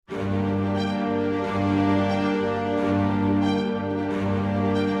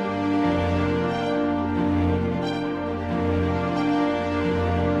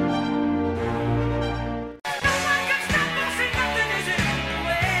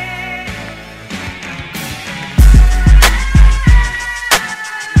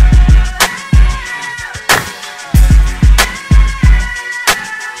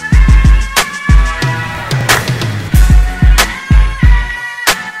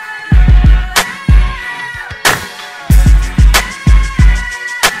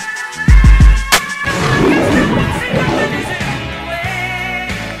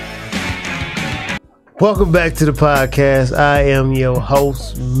Welcome back to the podcast. I am your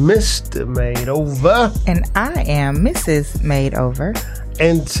host, Mr. Madeover. And I am Mrs. Madeover.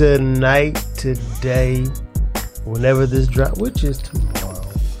 And today, whenever this drop, which is tomorrow,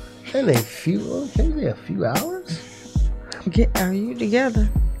 maybe a few hours? Are you together?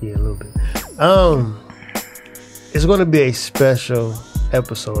 Yeah, a little bit. It's going to be a special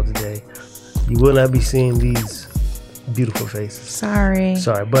episode today. You will not be seeing these beautiful faces. Sorry,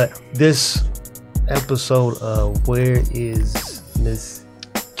 but this episode of Where is Miss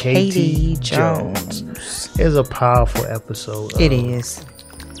Katie Jones is a powerful episode. It is.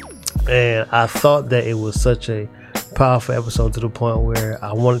 And I thought that it was such a powerful episode to the point where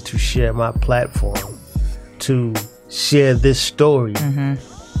I wanted to share my platform to share this story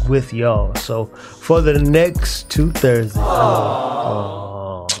with y'all. So for the next 2 Thursdays,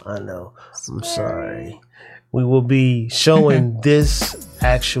 I know. I'm sorry. We will be showing this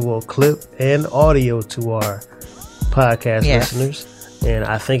actual clip and audio to our podcast listeners. And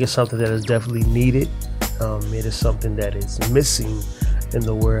I think it's something that is definitely needed. It is something that is missing in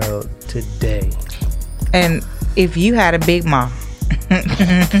the world today. And if you had a big mom,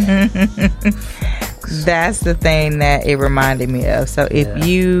 that's the thing that it reminded me of. So if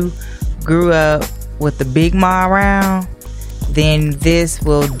you grew up with the big mom around, then this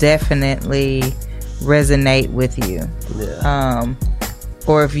will definitely resonate with you.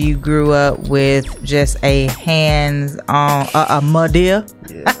 Or if you grew up with just a hands-on a mother,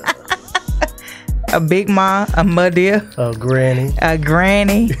 a big mom, a mother, a granny,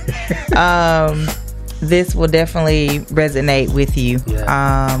 this will definitely resonate with you.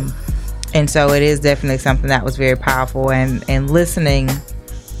 And so it is definitely something that was very powerful, and listening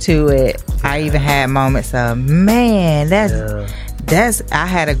to it, I even had moments of, man, that's I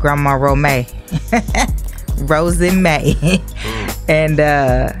had a grandma Rosie May and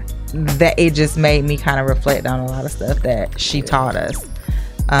that it just made me kind of reflect on a lot of stuff that she taught us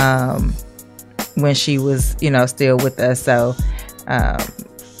when she was, still with us. So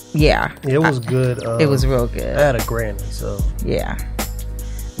it was good. It was real good. I had a granny, so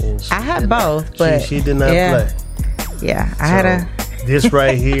I had both, but she did not play. I had a this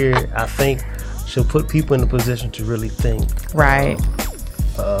right here. I think she'll put people in a position to really think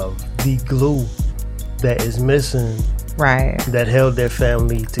of the glue that is missing, that held their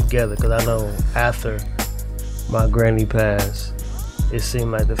family together. Because I know after my granny passed, it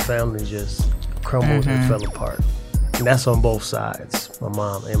seemed like the family just crumbled and fell apart. And that's on both sides, my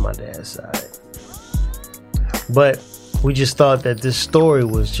mom and my dad's side. But we just thought that this story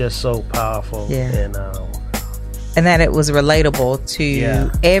was just so powerful, and that it was relatable to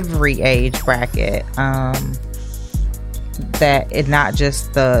every age bracket. That it not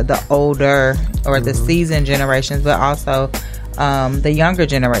just the older or the seasoned generations, but also the younger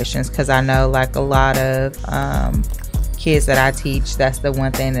generations. Because I know, like, a lot of kids that I teach, that's the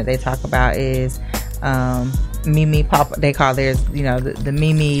one thing that they talk about is Mimi Papa. They call theirs, the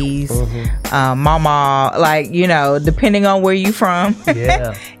Mimis, Mama. Like, depending on where you from,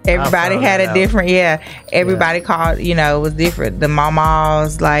 everybody had a different. Everybody called. It was different. The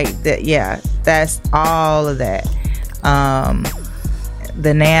Mamas, like that. That's all of that.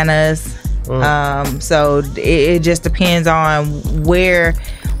 The Nanas. So it just depends on where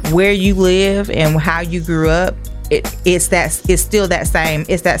you live and how you grew up. It's still that same.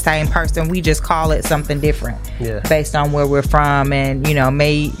 It's that same person. We just call it something different based on where we're from, and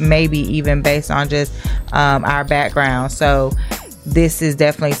maybe even based on just our background. So this is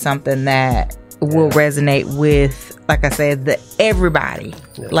definitely something that will resonate with, like I said, everybody.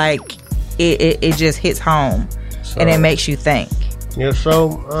 Like it just hits home, and it makes you think.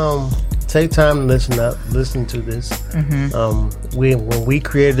 So take time to listen to this. When we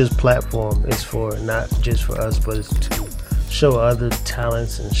created this platform, it's for not just for us, but it's to show other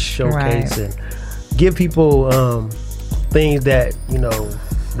talents and showcase and give people things that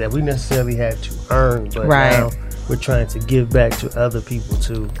that we necessarily had to earn, but now we're trying to give back to other people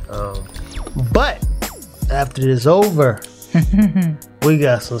too. But after this over, we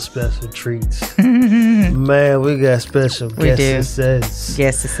got some special treats. Man, we got special guests.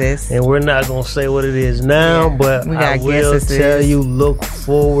 And we're not going to say what it is now, but I will tell you, look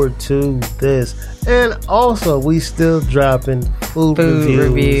forward to this. And also, we still dropping food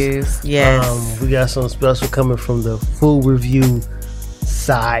reviews. Yes. We got something special coming from the food review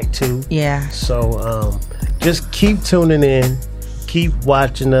side too. So just keep tuning in. Keep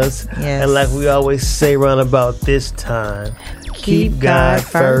watching us. And like we always say around about this time, keep God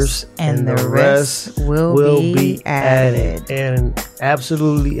first and the rest will be added. And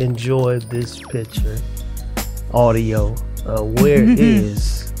absolutely enjoy this picture audio. Where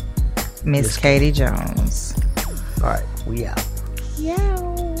is Miss Katie Jones. All right, we out. Yeah.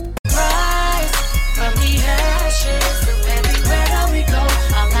 Rise from the ashes. Everywhere that we go,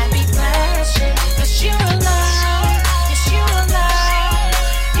 our light be flashing. 'Cause you're alive. Yes, you're alive.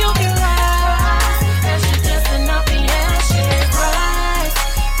 You can rise as you're dusting off the ashes. Rise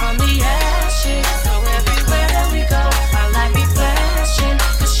from the ashes. So everywhere that we go, our light be flashing.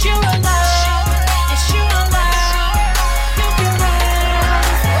 'Cause you're alive. Yes, you're alive. You can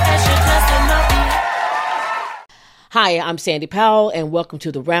rise as you're dusting off the ashes. Hi, I'm Sandy Powell, and welcome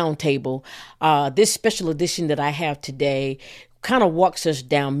to the Round Table. This special edition that I have today kind of walks us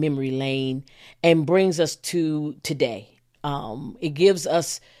down memory lane and brings us to today. It gives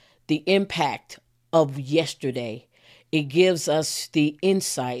us the impact of yesterday. It gives us the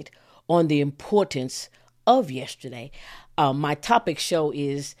insight on the importance of yesterday. My topic show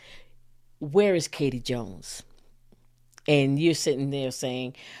is, where is Katie Jones? And you're sitting there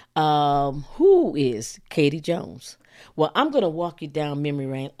saying, who is Katie Jones? Well, I'm going to walk you down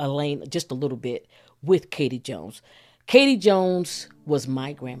memory lane just a little bit with Katie Jones. Katie Jones was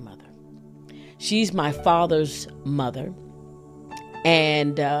my grandmother. She's my father's mother.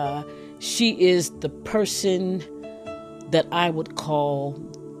 And she is the person that I would call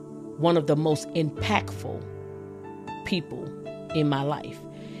one of the most impactful people in my life.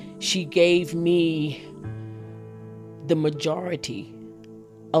 She gave me the majority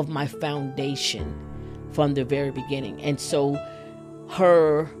of my foundation from the very beginning. And so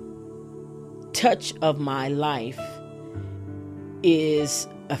her touch of my life is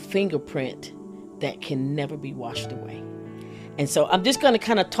a fingerprint that can never be washed away. And so I'm just going to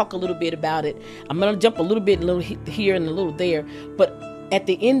kind of talk a little bit about it. I'm going to jump a little bit, a little here and a little there. But at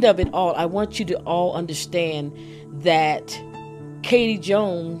the end of it all, I want you to all understand that Katie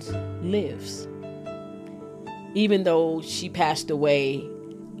Jones lives. Even though she passed away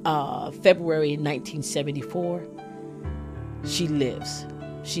February 1974, she lives.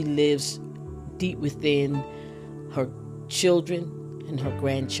 She lives deep within her children and her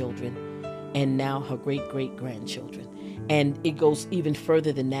grandchildren, and now her great-great-grandchildren. And it goes even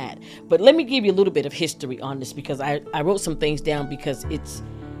further than that. But let me give you a little bit of history on this, because I wrote some things down, because it's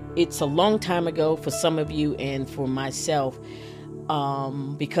a long time ago for some of you and for myself.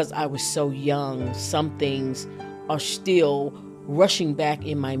 Because I was so young, some things are still rushing back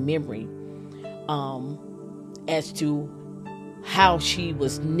in my memory as to how she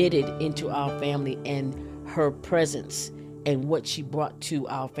was knitted into our family and her presence and what she brought to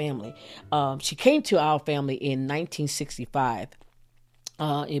our family. She came to our family in 1965.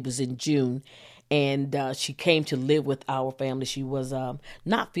 It was in June. And she came to live with our family. She was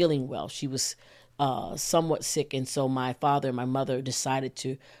not feeling well. She was somewhat sick. And so my father and my mother decided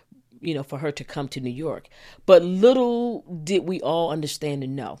to, for her to come to New York. But little did we all understand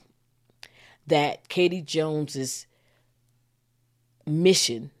and know that Katie Jones's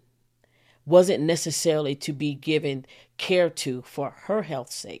mission wasn't necessarily to be given care to for her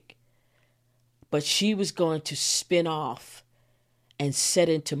health's sake, but she was going to spin off and set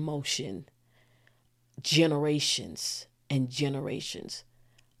into motion generations and generations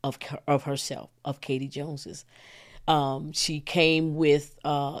of herself, of Katie Jones's. She came with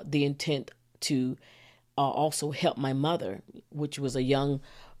the intent to also help my mother, which was a young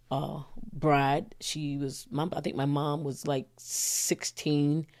bride. I think my mom was like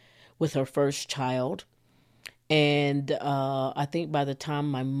 16 with her first child. And I think by the time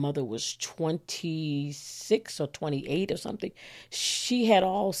my mother was 26 or 28 or something, she had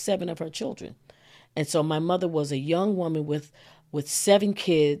all 7 of her children. And so my mother was a young woman with 7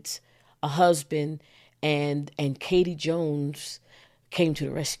 kids, a husband, and Katie Jones came to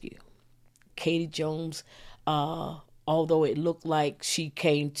the rescue. Katie Jones, although it looked like she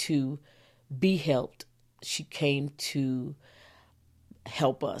came to be helped, she came to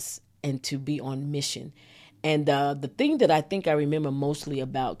help us and to be on mission. And the thing that I think I remember mostly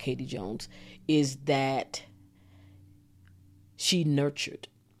about Katie Jones is that she nurtured.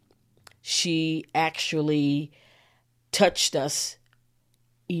 She actually touched us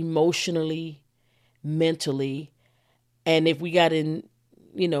emotionally, mentally, and if we got in,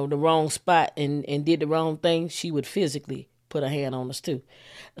 the wrong spot and did the wrong thing, she would physically put a hand on us too.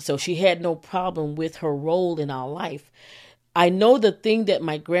 So she had no problem with her role in our life. I know the thing that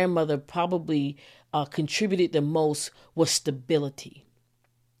my grandmother probably contributed the most was stability.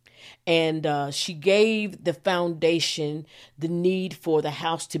 And she gave the foundation the need for the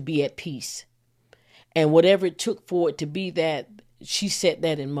house to be at peace. And whatever it took for it to be that, she set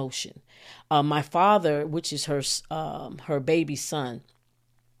that in motion. My father, which is her baby son,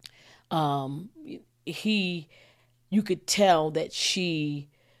 you could tell that she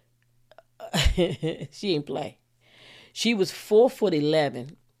she ain't play. She was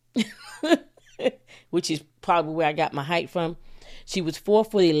 4'11", which is probably where I got my height from. She was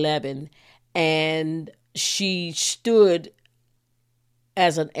 4'11", and she stood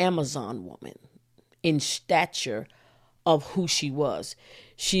as an Amazon woman in stature of who she was.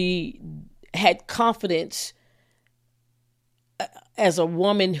 She had confidence as a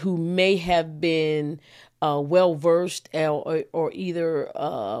woman who may have been well versed or either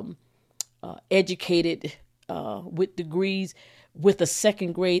educated with degrees, with a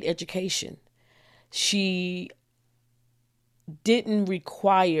second grade education. She didn't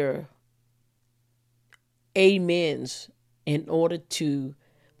require amens in order to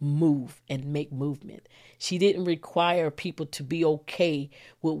move and make movement. She didn't require people to be okay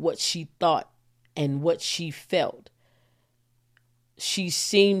with what she thought and what she felt. She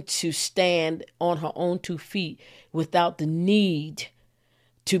seemed to stand on her own 2 feet without the need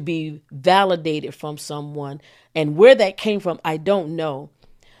to be validated from someone. And where that came from, I don't know.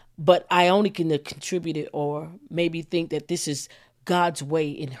 But I only can contribute it or maybe think that this is God's way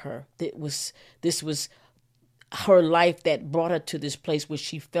in her. This was her life that brought her to this place where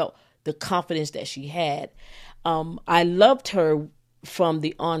she felt the confidence that she had. I loved her from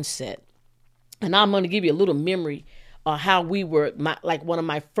the onset. And I'm going to give you a little memory of how we were, like one of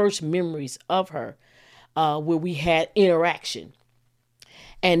my first memories of her, where we had interaction.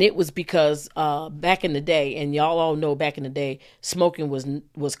 And it was because back in the day, and y'all all know back in the day, smoking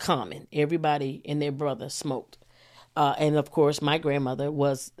was common. Everybody and their brother smoked. And of course, my grandmother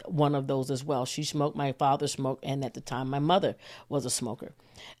was one of those as well. She smoked, my father smoked, and at the time, my mother was a smoker.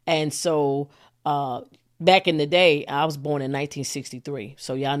 And so back in the day, I was born in 1963.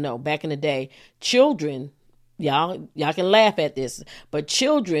 So y'all know, back in the day, children, y'all can laugh at this, but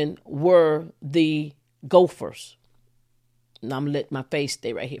children were the gophers. And I'm going to let my face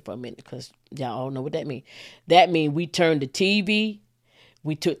stay right here for a minute because y'all all know what that means. That means we turned the TV,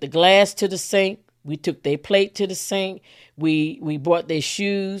 we took the glass to the sink, we took their plate to the sink, we brought their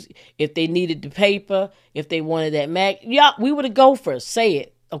shoes, if they needed the paper, if they wanted that we were the gophers, say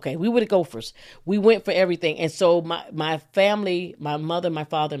it. Okay, we were the gophers. We went for everything. And so my family, my mother, my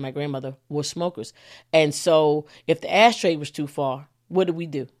father, and my grandmother were smokers. And so if the ashtray was too far, what did we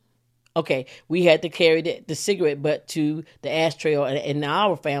do? Okay, we had to carry the cigarette butt to the ashtray, or in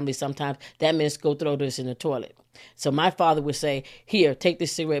our family sometimes that means go throw this in the toilet. So my father would say, here, take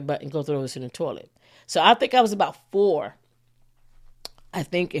this cigarette butt and go throw this in the toilet. So I think I was about 4. I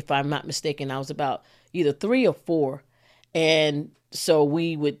think if I'm not mistaken, I was about either 3 or 4. And so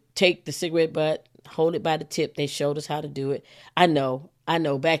we would take the cigarette butt, hold it by the tip. They showed us how to do it. I know.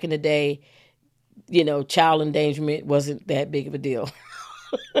 Back in the day, child endangerment wasn't that big of a deal.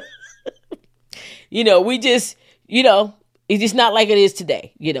 We just, it's just not like it is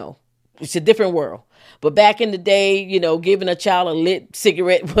today. It's a different world. But back in the day, giving a child a lit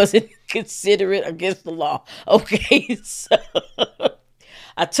cigarette wasn't considered against the law. Okay, so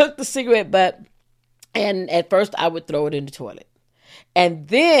I took the cigarette butt, and at first I would throw it in the toilet. And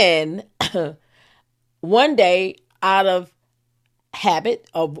then one day, out of habit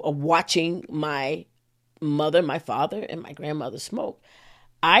of watching my mother, my father, and my grandmother smoke,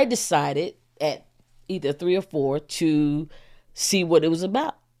 I decided at either 3 or 4 to see what it was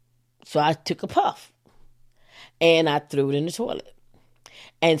about. So I took a puff and I threw it in the toilet.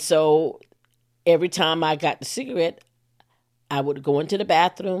 And so every time I got the cigarette, I would go into the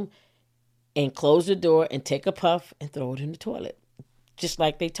bathroom and close the door and take a puff and throw it in the toilet. Just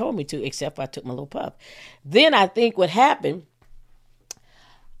like they told me to, except I took my little puff. Then I think what happened,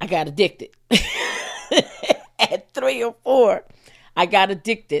 I got addicted. At 3 or 4, I got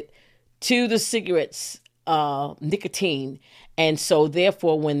addicted to the cigarettes, nicotine. And so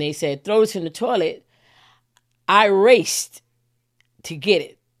therefore, when they said, throw this in the toilet, I raced to get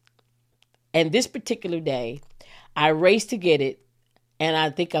it. And this particular day, I raced to get it. And I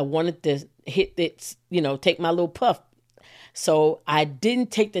think I wanted to hit it, take my little puff. So I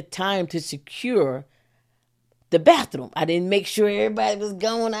didn't take the time to secure the bathroom. I didn't make sure everybody was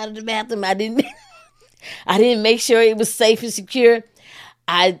going out of the bathroom. I didn't make sure it was safe and secure.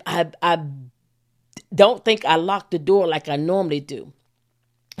 I don't think I locked the door like I normally do.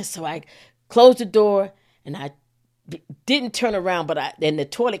 So I closed the door and I didn't turn around, but then the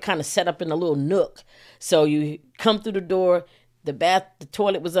toilet kind of set up in a little nook. So you come through the door, the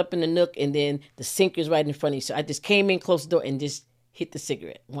toilet was up in the nook, and then the sink is right in front of you. So I just came in, closed the door, and just hit the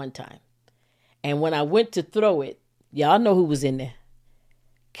cigarette one time. And when I went to throw it, y'all know who was in there.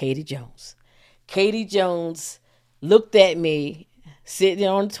 Katie Jones. Katie Jones looked at me sitting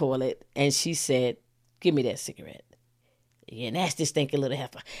on the toilet, and she said, give me that cigarette. "You nasty, stinking little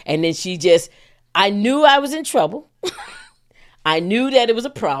heifer." And then I knew I was in trouble. I knew that it was a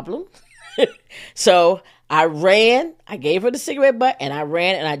problem. So I ran. I gave her the cigarette butt, and I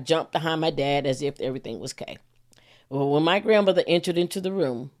ran and I jumped behind my dad as if everything was okay. Well, when my grandmother entered into the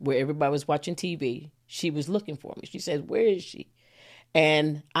room where everybody was watching TV, she was looking for me. She said, "Where is she?"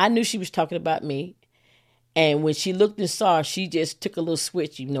 And I knew she was talking about me. And when she looked and saw, she just took a little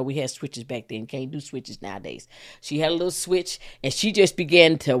switch. You know, we had switches back then. Can't do switches nowadays. She had a little switch, and she just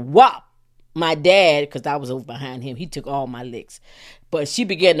began to whop my dad, because I was over behind him. He took all my licks. But she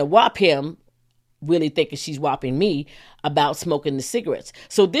began to whop him, really thinking she's whopping me, about smoking the cigarettes.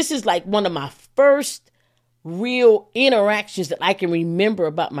 So this is like one of my first real interactions that I can remember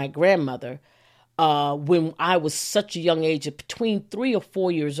about my grandmother when I was such a young age, of between 3 or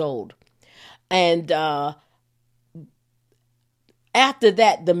 4 years old. And after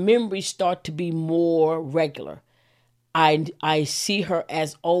that, the memories start to be more regular. I see her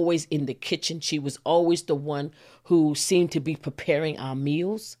as always in the kitchen. She was always the one who seemed to be preparing our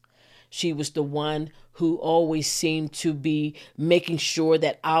meals. She was the one who always seemed to be making sure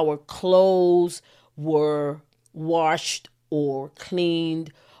that our clothes were washed or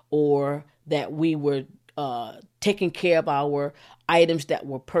cleaned, or that we were taking care of our items that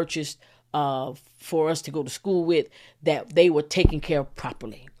were purchased for us to go to school with, that they were taken care of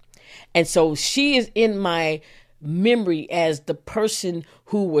properly. And so she is in my memory as the person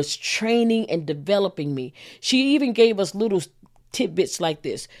who was training and developing me. She even gave us little tidbits like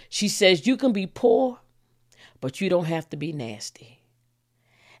this. She says, "You can be poor, but you don't have to be nasty."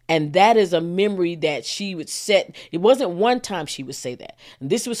 And that is a memory that she would set. It wasn't one time she would say that. And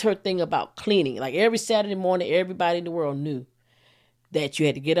this was her thing about cleaning. Like every Saturday morning, everybody in the world knew that you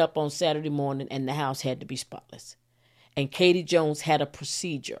had to get up on Saturday morning and the house had to be spotless. And Katie Jones had a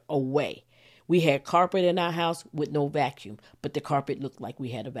procedure, a way. We had carpet in our house with no vacuum, but the carpet looked like we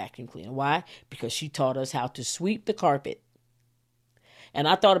had a vacuum cleaner. Why? Because she taught us how to sweep the carpet. And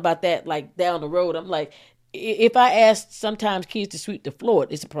I thought about that like down the road. I'm like, if I asked sometimes kids to sweep the floor,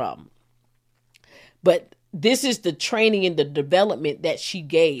 it's a problem. But this is the training and the development that she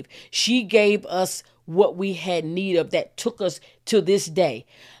gave. She gave us what we had need of that took us to this day.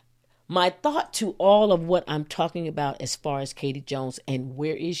 My thought to all of what I'm talking about as far as Katie Jones and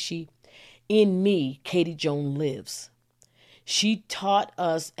where is she? In me, Katie Jones lives. She taught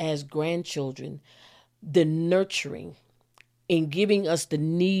us as grandchildren the nurturing in giving us the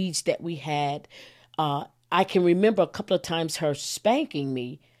needs that we had. I can remember a couple of times her spanking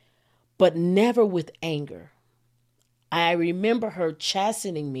me, but never with anger. I remember her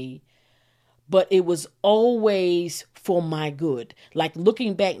chastening me, but it was always for my good. Like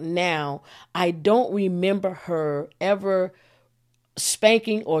looking back now, I don't remember her ever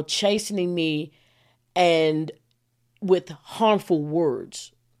spanking or chastening me and with harmful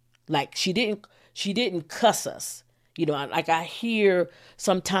words. Like she didn't cuss us. You know, like I hear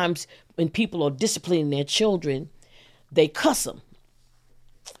sometimes when people are disciplining their children, they cuss them.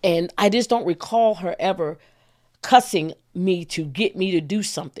 And I just don't recall her ever cussing me to get me to do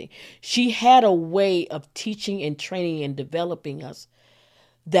something. She had a way of teaching and training and developing us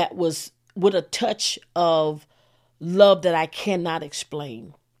that was with a touch of love that I cannot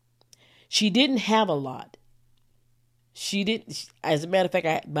explain. She didn't have a lot. She didn't, as a matter of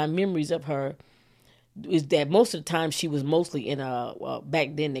fact, my memories of her is that most of the time she was mostly in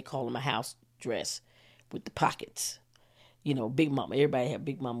back then they call them a house dress with the pockets. You know, Big Mama. Everybody had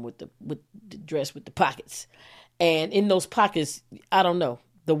Big Mama with the dress with the pockets. And in those pockets, I don't know,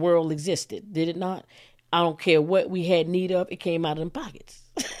 the world existed, did it not? I don't care what we had need of, it came out of them pockets.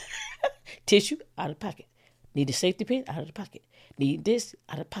 Tissue, out of the pocket. Need a safety pin, out of the pocket. Need this,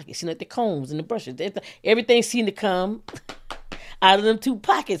 out of the pocket. See, like the combs and the brushes. Everything seemed to come out of them two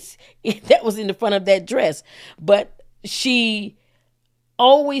pockets that was in the front of that dress. But she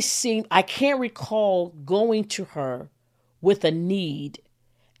always seemed, I can't recall going to her with a need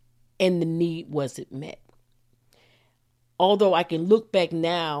and the need wasn't met. Although I can look back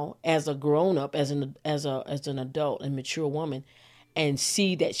now as a grown-up, as an adult and mature woman, and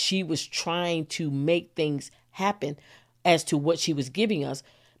see that she was trying to make things happen as to what she was giving us,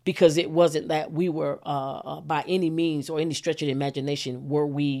 because it wasn't that we were, by any means or any stretch of the imagination, were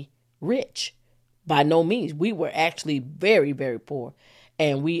we rich. By no means. We were actually very, very poor.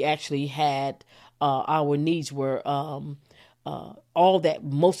 And we actually had, our needs were, all that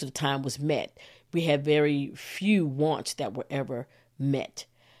most of the time was met. We had very few wants that were ever met.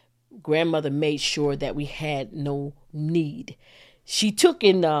 Grandmother made sure that we had no need. She took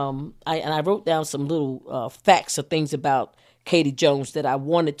in, I wrote down some little facts or things about Katie Jones that I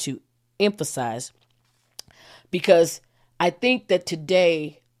wanted to emphasize, because I think that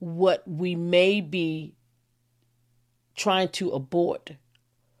today, what we may be trying to abort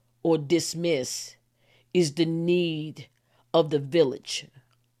or dismiss is the need of the village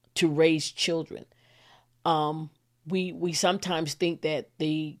to raise children. We sometimes think that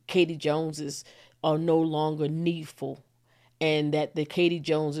the Katie Joneses are no longer needful and that the Katie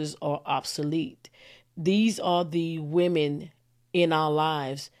Joneses are obsolete. These are the women in our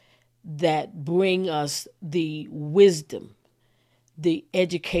lives that bring us the wisdom, the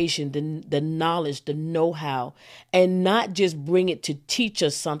education, the knowledge, the know-how, and not just bring it to teach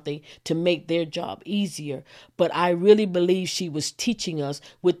us something to make their job easier. But I really believe she was teaching us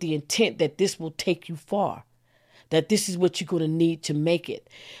with the intent that this will take you far, that this is what you're going to need to make it.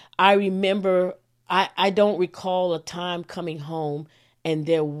 I remember, I don't recall a time coming home and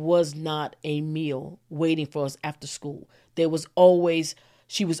there was not a meal waiting for us after school.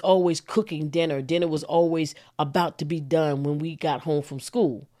 She was always cooking dinner. Dinner was always about to be done when we got home from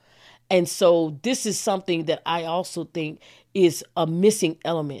school. And so this is something that I also think is a missing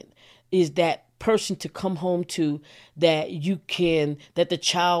element, is that person to come home to, that the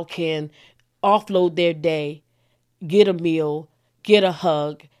child can offload their day, get a meal, get a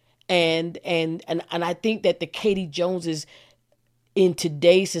hug. And I think that the Katie Joneses in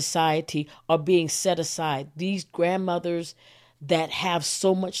today's society are being set aside. These grandmothers that have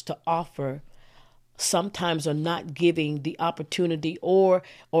so much to offer sometimes are not giving the opportunity or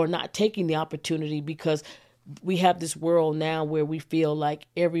not taking the opportunity, because we have this world now where we feel like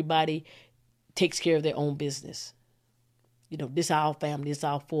everybody takes care of their own business. This is our family, this is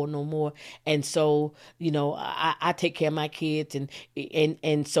our four, no more. And so, I take care of my kids,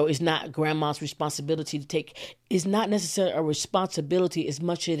 and so it's not grandma's responsibility to take. It's not necessarily a responsibility as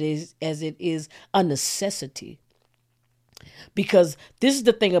much as it is a necessity. Because this is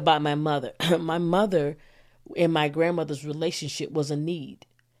the thing about my mother. My mother and my grandmother's relationship was a need.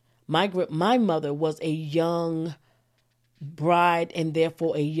 My mother was a young bride and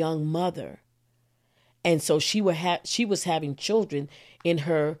therefore a young mother. And so she was having children in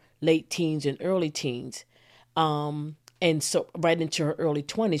her late teens and early teens. And so right into her early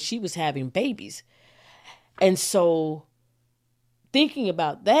 20s, she was having babies. And so thinking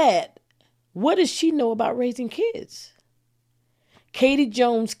about that, what does she know about raising kids? Katie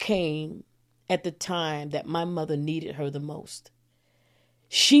Jones came at the time that my mother needed her the most.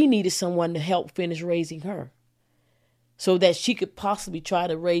 She needed someone to help finish raising her, so that she could possibly try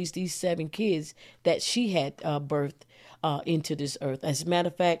to raise these 7 kids that she had birthed into this earth. As a matter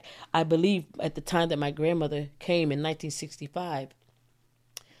of fact, I believe at the time that my grandmother came in 1965,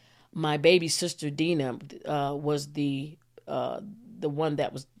 my baby sister Dina was the one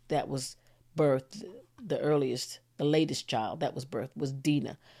that was birthed the earliest. The latest child that was birthed was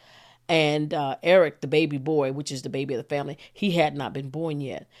Dina. And Eric, the baby boy, which is the baby of the family, he had not been born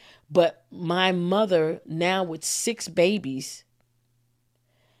yet. But my mother, now with 6 babies,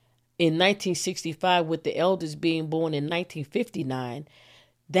 in 1965, with the eldest being born in 1959,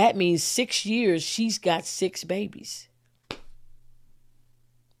 that means 6 years she's got 6 babies.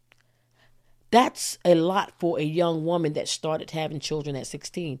 That's a lot for a young woman that started having children at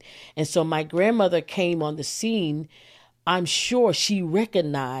 16. And so my grandmother came on the scene. I'm sure she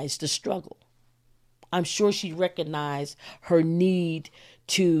recognized the struggle. I'm sure she recognized her need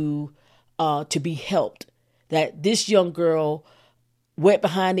to be helped. That this young girl, wet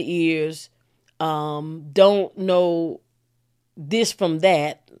behind the ears, don't know this from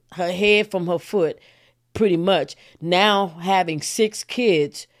that, her head from her foot, pretty much. Now having 6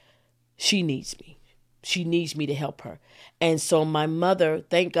 kids, she needs me. She needs me to help her. And so my mother,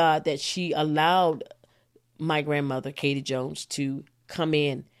 thank God that she allowed my grandmother, Katie Jones, to come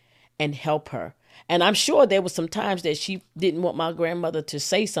in and help her. And I'm sure there was some times that she didn't want my grandmother to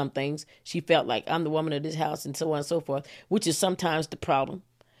say some things. She felt like, I'm the woman of this house, and so on and so forth, which is sometimes the problem.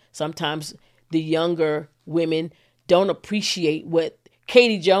 Sometimes the younger women don't appreciate what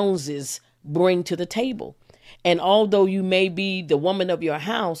Katie Joneses bring to the table. And although you may be the woman of your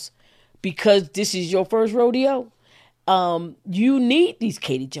house, because this is your first rodeo, you need these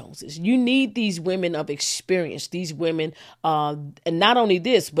Katie Joneses. You need these women of experience. These women, and not only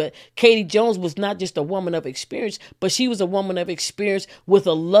this, but Katie Jones was not just a woman of experience, but she was a woman of experience with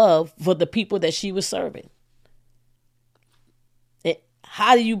a love for the people that she was serving.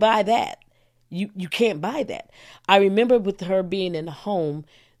 How do you buy that? You can't buy that. I remember with her being in the home,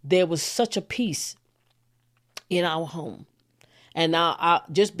 there was such a peace in our home. And now,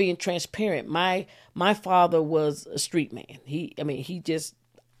 just being transparent, my father was a street man. He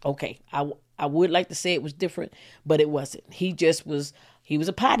Okay, I would like to say it was different, but it wasn't. He just was. He was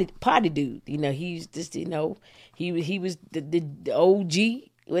a potty dude. He's just he was the OG.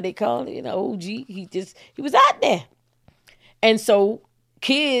 What they call it, OG. He was out there, and so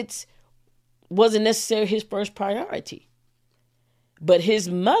kids wasn't necessarily his first priority. But his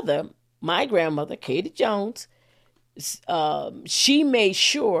mother, my grandmother, Katie Jones, she made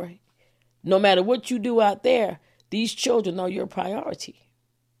sure, no matter what you do out there, these children are your priority.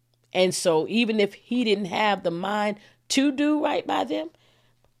 And so even if he didn't have the mind to do right by them,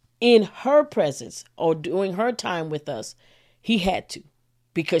 in her presence or during her time with us, he had to,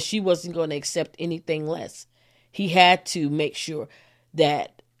 because she wasn't going to accept anything less. He had to make sure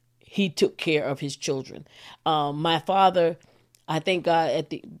that he took care of his children. My father, I thank God,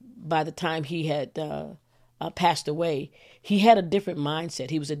 by the time he had passed away, he had a different mindset.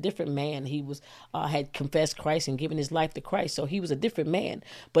 He was a different man. He was had confessed Christ and given his life to Christ, so he was a different man.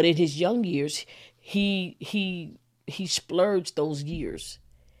 But in his young years, he splurged those years.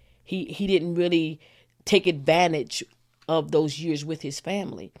 He didn't really take advantage of those years with his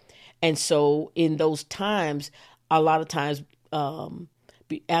family, and so in those times, a lot of times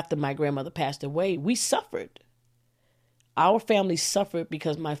after my grandmother passed away, we suffered. Our family suffered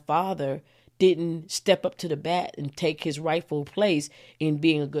because my father didn't step up to the bat and take his rightful place in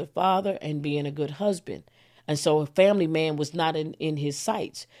being a good father and being a good husband. And so a family man was not in his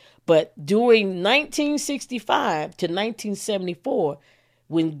sights. But during 1965 to 1974,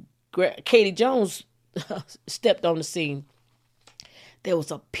 when Katie Jones stepped on the scene, there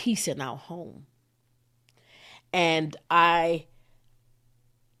was a peace in our home. And I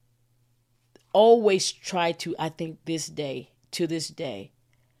always try to, I think to this day,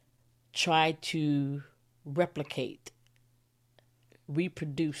 try to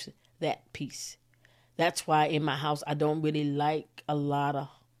reproduce that peace. That's why in my house, I don't really like a lot of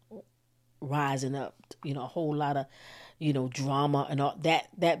rising up, a whole lot of, drama and all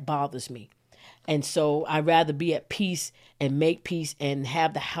that bothers me. And so I'd rather be at peace and make peace and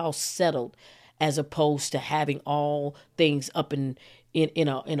have the house settled, as opposed to having all things up in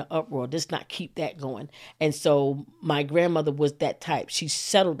an uproar. Let's not keep that going. And so my grandmother was that type. She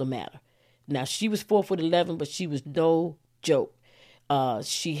settled the matter. Now, she was 4'11", but she was no joke.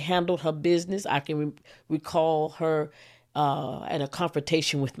 She handled her business. I can recall her at a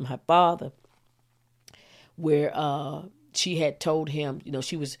confrontation with my father, where she had told him,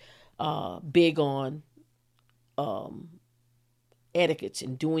 she was big on etiquettes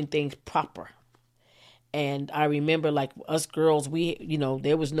and doing things proper. And I remember, like, us girls, we,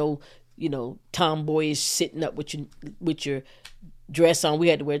 there was no, tomboyish sitting up with your dress on. We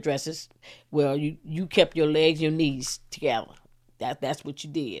had to wear dresses. Well, you kept your legs, your knees together. That's what you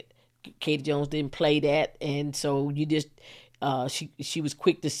did. Katie Jones didn't play that, and so you just she was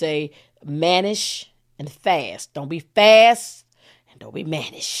quick to say mannish and fast. Don't be fast and don't be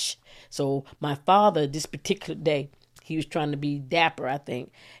mannish. So my father, this particular day, he was trying to be dapper, I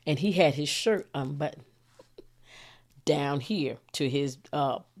think, and he had his shirt unbuttoned down here to his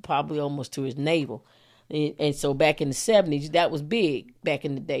probably almost to his navel. And so back in the 70s, that was big. Back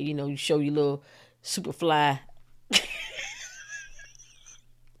in the day, you show your little Superfly,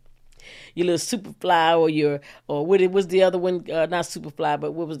 your little Superfly, or what was the other one? Not Superfly,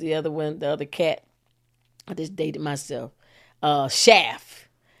 but what was the other one? The other cat. I just dated myself. Shaft.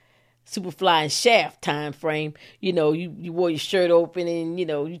 Superfly and Shaft time frame. You wore your shirt open and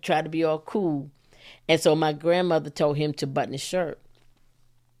you tried to be all cool. And so my grandmother told him to button his shirt.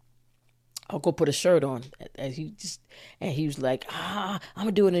 I'll go put a shirt on. And he was like, I'm going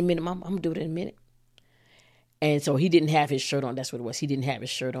to do it in a minute, Mom. I'm going to do it in a minute. And so he didn't have his shirt on. That's what it was. He didn't have his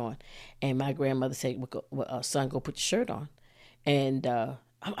shirt on. And my grandmother said, son, go put your shirt on. And I'm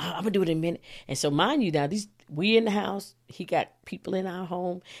going to do it in a minute. And so mind you now, we in the house. He got people in our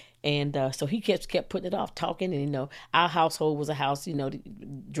home. And so he kept putting it off, talking. And, our household was a house,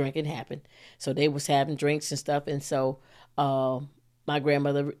 drinking happened. So they was having drinks and stuff. And so my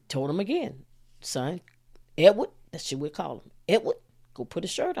grandmother told him again, son, Edward, that's what we call him. Edward, go put a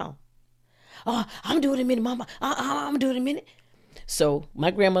shirt on. I'm going to do it in a minute, Mama. I'm going to do it in a minute. So my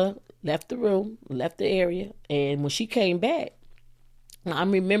grandma left the room, left the area. And when she came back,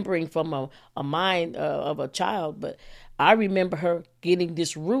 I'm remembering from a mind of a child, but I remember her getting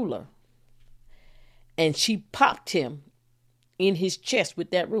this ruler, and she popped him in his chest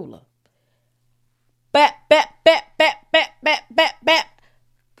with that ruler. Bap, bap, bap, bap, bap, bap, bap, bap.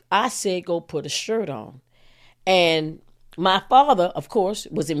 I said, go put a shirt on. And my father, of course,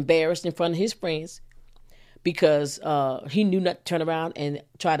 was embarrassed in front of his friends because he knew not to turn around and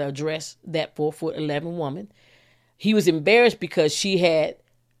try to address that 4'11" woman. He was embarrassed because she had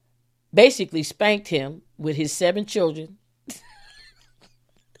basically spanked him with his 7 children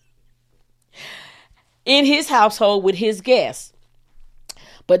in his household with his guests.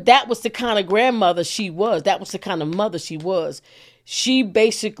 But that was the kind of grandmother she was. That was the kind of mother she was. She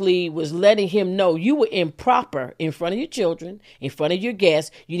basically was letting him know you were improper in front of your children, in front of your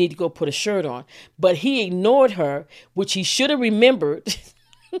guests. You need to go put a shirt on. But he ignored her, which he should have remembered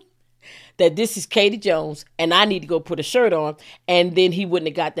that this is Katie Jones and I need to go put a shirt on. And then he wouldn't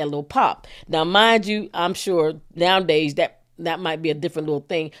have got that little pop. Now, mind you, I'm sure nowadays that might be a different little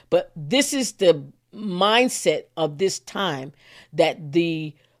thing. But this is the mindset of this time, that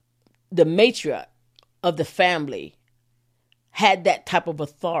the matriarch of the family had that type of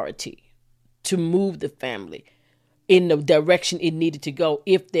authority to move the family in the direction it needed to go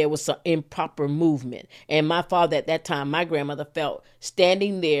if there was some improper movement. And my father at that time, my grandmother, felt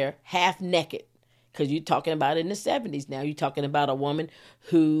standing there half naked, because you're talking about in the 70s now. You're talking about a woman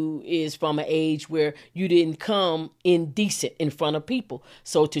who is from an age where you didn't come indecent in front of people.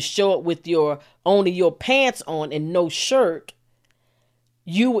 So to show up with only your pants on and no shirt,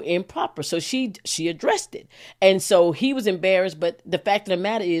 you were improper. So she addressed it. And so he was embarrassed. But the fact of the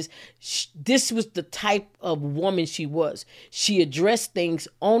matter is, this was the type of woman she was. She addressed things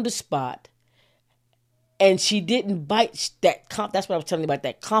on the spot. And she didn't bite that. That's what I was telling you about,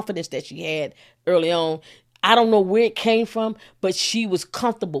 that confidence that she had early on. I don't know where it came from, but she was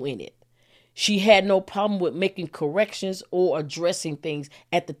comfortable in it. She had no problem with making corrections or addressing things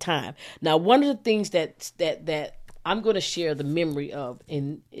at the time. Now, one of the things that I'm going to share the memory of,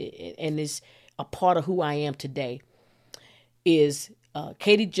 and is a part of who I am today, is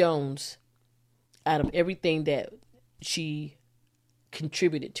Katie Jones. Out of everything that she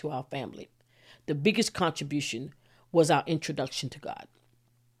contributed to our family, the biggest contribution was our introduction to God.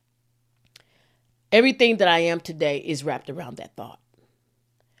 Everything that I am today is wrapped around that thought.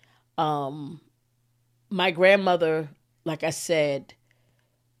 My grandmother, like I said,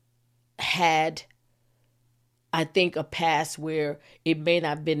 had, I think, a past where it may not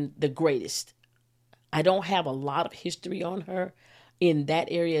have been the greatest. I don't have a lot of history on her in that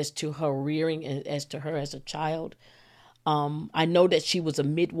area as to her rearing and as to her as a child. I know that she was a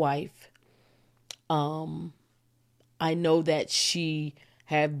midwife. I know that she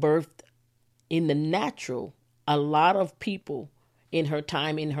had birthed in the natural a lot of people in her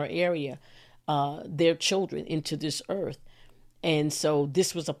time, in her area, their children into this earth. And so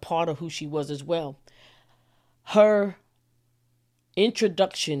this was a part of who she was as well. Her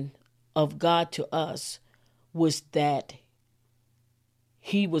introduction of God to us was that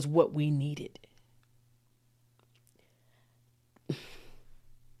he was what we needed.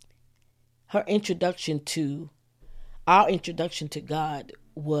 Our introduction to God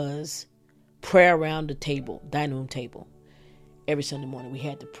was prayer around the table, dining room table. Every Sunday morning we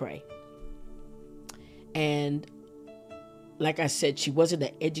had to pray. And like I said, she wasn't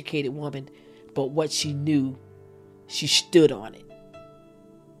an educated woman, but what she knew, she stood on it.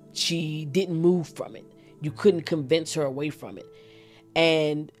 She didn't move from it. You couldn't convince her away from it.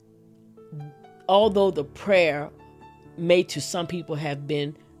 And although the prayer may to some people have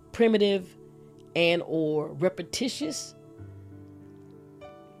been primitive and or repetitious,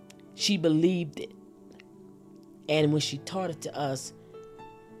 she believed it. And when she taught it to us,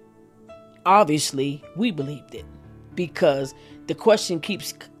 obviously we believed it, because the question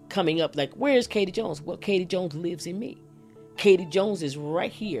keeps coming up like, where's Katie Jones? Well, Katie Jones lives in me. Katie Jones is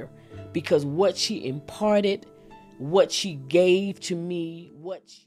right here because what she imparted, what she gave to me, what she